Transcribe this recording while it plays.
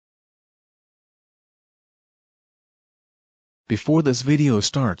Before this video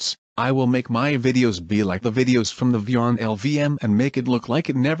starts, I will make my videos be like the videos from the Vyond LVM and make it look like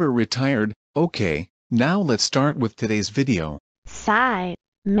it never retired. Okay, now let's start with today's video. Sigh.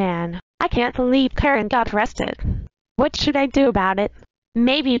 Man, I can't believe Karen got arrested. What should I do about it?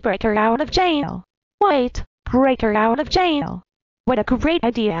 Maybe break her out of jail. Wait, break her out of jail. What a great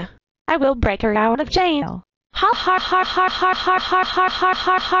idea. I will break her out of jail. Ha ha ha ha ha ha ha ha ha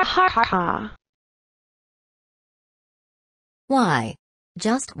ha ha ha ha ha. Why?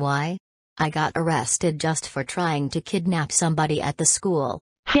 Just why? I got arrested just for trying to kidnap somebody at the school.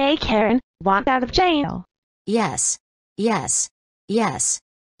 Hey Karen, want out of jail? Yes. Yes. Yes.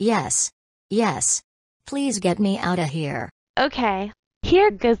 Yes. Yes. Please get me out of here. Okay.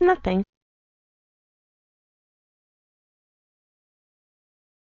 Here goes nothing.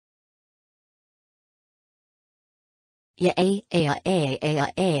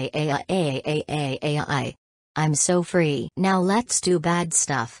 I'm so free. Now let's do bad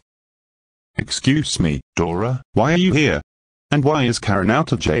stuff. Excuse me, Dora, why are you here? And why is Karen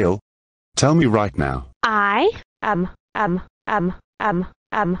out of jail? Tell me right now. I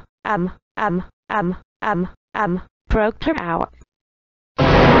broke her out.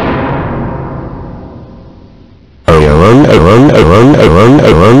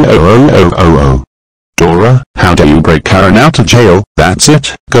 Dora, how dare you break Karen out of jail? That's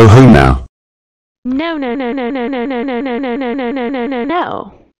it, go home now. No.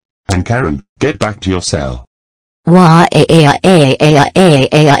 And Karen, get back to your cell. Dora,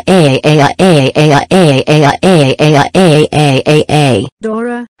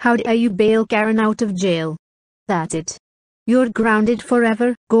 how dare you bail Karen out of jail? That's it. You're grounded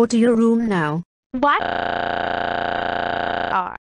forever. Go to your room now. What?